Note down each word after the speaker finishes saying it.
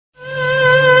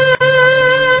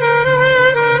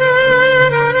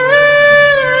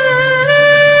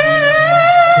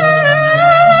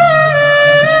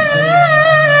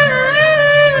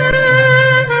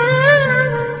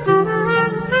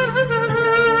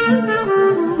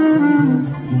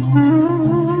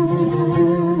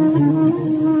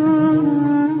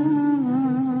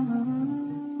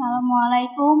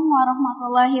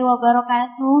warahmatullahi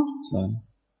wabarakatuh.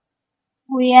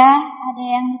 Buya, ada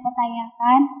yang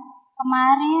dipertanyakan.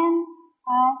 Kemarin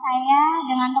saya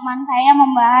dengan teman saya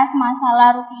membahas masalah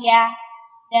rukyah.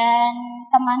 Dan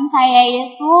teman saya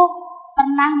itu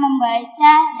pernah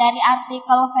membaca dari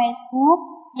artikel Facebook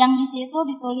yang di situ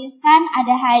dituliskan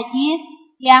ada hadis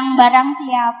yang barang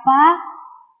siapa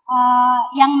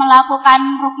yang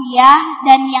melakukan rukyah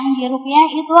dan yang dirukyah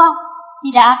itu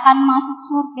tidak akan masuk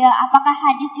surga. Apakah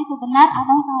hadis itu benar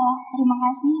atau salah? Terima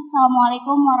kasih.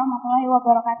 Assalamualaikum warahmatullahi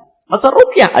wabarakatuh. Masa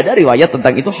rukyah ada riwayat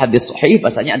tentang itu hadis sahih,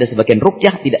 bahasanya ada sebagian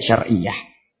rukyah tidak syar'iyah.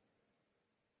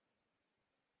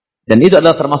 Dan itu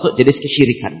adalah termasuk jenis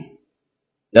kesyirikan.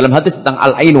 Dalam hadis tentang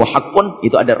al-ainu haqqun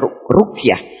itu ada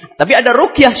rukyah. Tapi ada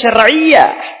rukyah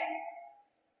syar'iyah.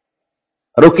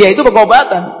 Rukyah itu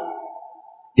pengobatan.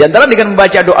 Di antara dengan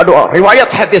membaca doa-doa, riwayat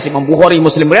hadis Imam Bukhari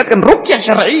Muslim meriwayatkan rukyah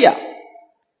syar'iyah.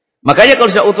 Makanya kalau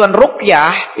sudah utuhan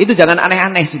rukyah, itu jangan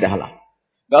aneh-aneh sudahlah.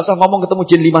 Enggak usah ngomong ketemu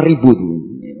jin 5.000 tuh.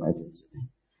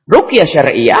 Rukyah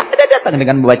syar'iyah ada datang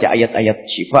dengan membaca ayat-ayat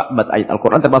syifa, ayat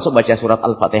Al-Qur'an termasuk baca surat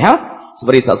Al-Fatihah.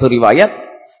 Seperti satu riwayat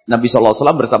Nabi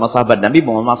SAW bersama sahabat Nabi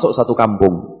mau masuk satu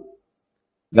kampung.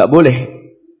 Enggak boleh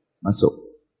masuk.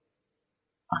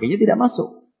 Akhirnya tidak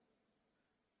masuk.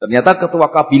 Ternyata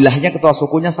ketua kabilahnya, ketua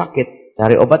sukunya sakit.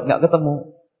 Cari obat nggak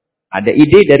ketemu. Ada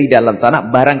ide dari dalam sana.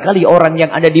 Barangkali orang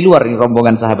yang ada di luar, ini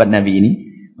rombongan sahabat Nabi ini.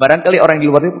 Barangkali orang di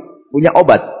luar itu punya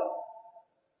obat.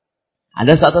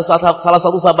 Ada salah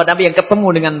satu sahabat Nabi yang ketemu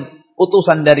dengan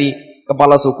utusan dari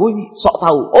kepala suku ini. Sok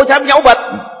tahu. Oh, saya punya obat.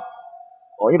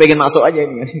 Oh, ini pengen masuk aja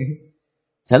ini.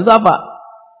 Saya tahu apa?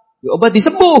 Obat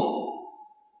disembuh.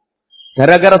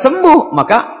 Gara-gara sembuh,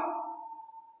 maka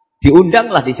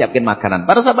diundanglah, disiapkan makanan.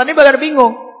 Para sahabat ini bakal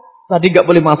bingung. Tadi nggak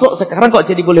boleh masuk, sekarang kok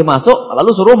jadi boleh masuk?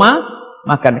 Lalu suruh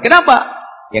makan. Kenapa?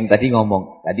 Yang tadi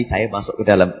ngomong, tadi saya masuk ke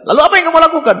dalam. Lalu apa yang kamu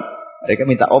lakukan? Mereka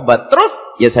minta obat. Terus,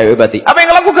 ya saya obati. Apa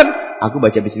yang kamu lakukan? Aku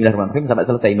baca Bismillahirrahmanirrahim sampai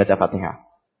selesai baca Fatihah.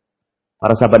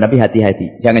 Para sahabat Nabi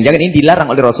hati-hati. Jangan-jangan ini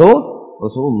dilarang oleh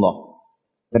Rasulullah.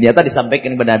 Ternyata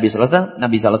disampaikan kepada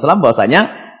Nabi SAW bahwasanya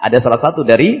ada salah satu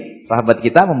dari sahabat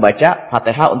kita membaca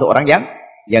Fatihah untuk orang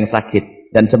yang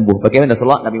sakit dan sembuh. Bagaimana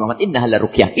Rasulullah Nabi Muhammad innaha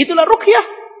rukyah. Itulah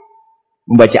rukyah.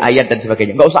 Membaca ayat dan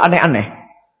sebagainya. Enggak usah aneh-aneh.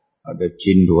 Ada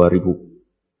jin 2000.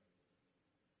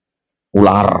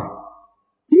 Ular.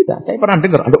 Tidak, saya pernah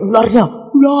dengar ada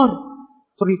ularnya. Ular.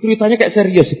 Ceritanya kayak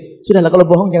serius. Sudahlah kalau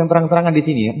bohong jangan terang-terangan di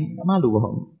sini ya. Enggak malu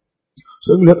bohong.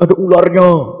 Saya melihat ada ularnya.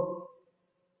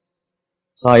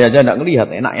 Saya aja enggak ngelihat,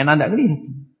 enak-enak enggak ngelihat.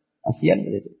 Kasihan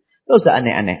gitu. Enggak usah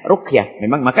aneh-aneh. Rukyah.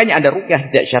 Memang makanya ada rukyah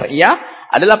tidak syariah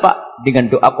adalah Pak dengan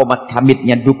doa qomat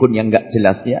hamidnya dukun yang enggak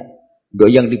jelas ya. Doa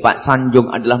yang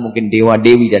disanjung adalah mungkin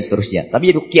dewa-dewi dan seterusnya.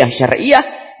 Tapi rukyah syariah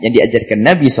yang diajarkan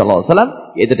Nabi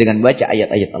SAW yaitu dengan baca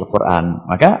ayat-ayat Al-Quran.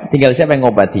 Maka tinggal siapa yang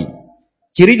ngobati.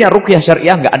 Cirinya rukyah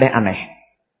syariah enggak aneh-aneh.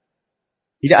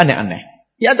 Tidak aneh-aneh.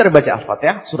 Di antara baca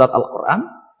Al-Fatihah, surat Al-Quran,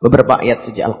 beberapa ayat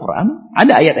suci Al-Quran,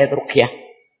 ada ayat-ayat rukyah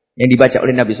yang dibaca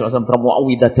oleh Nabi SAW,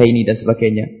 mu'awwidhataini dan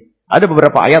sebagainya. Ada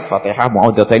beberapa ayat Fatihah,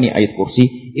 mu'awwidhataini, ayat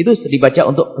kursi, itu dibaca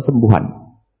untuk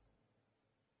kesembuhan.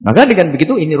 Maka dengan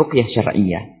begitu ini rukyah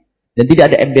syar'iyah. Dan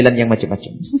tidak ada embelan yang macam-macam.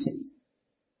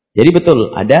 Jadi betul,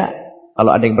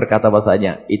 kalau ada yang berkata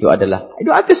bahasanya, itu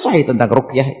hadis sahih tentang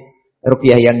rukyah.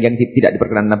 Rukyah yang tidak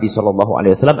diperkenan Nabi SAW,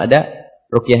 ada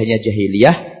rukyahnya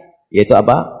jahiliyah, yaitu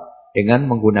apa? Dengan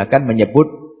menggunakan, menyebut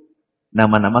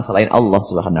nama-nama selain Allah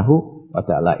Subhanahu wa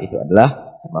ta'ala. Itu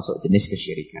adalah termasuk jenis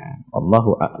kesyirikan.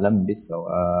 Wallahu a'lam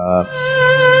bissawab.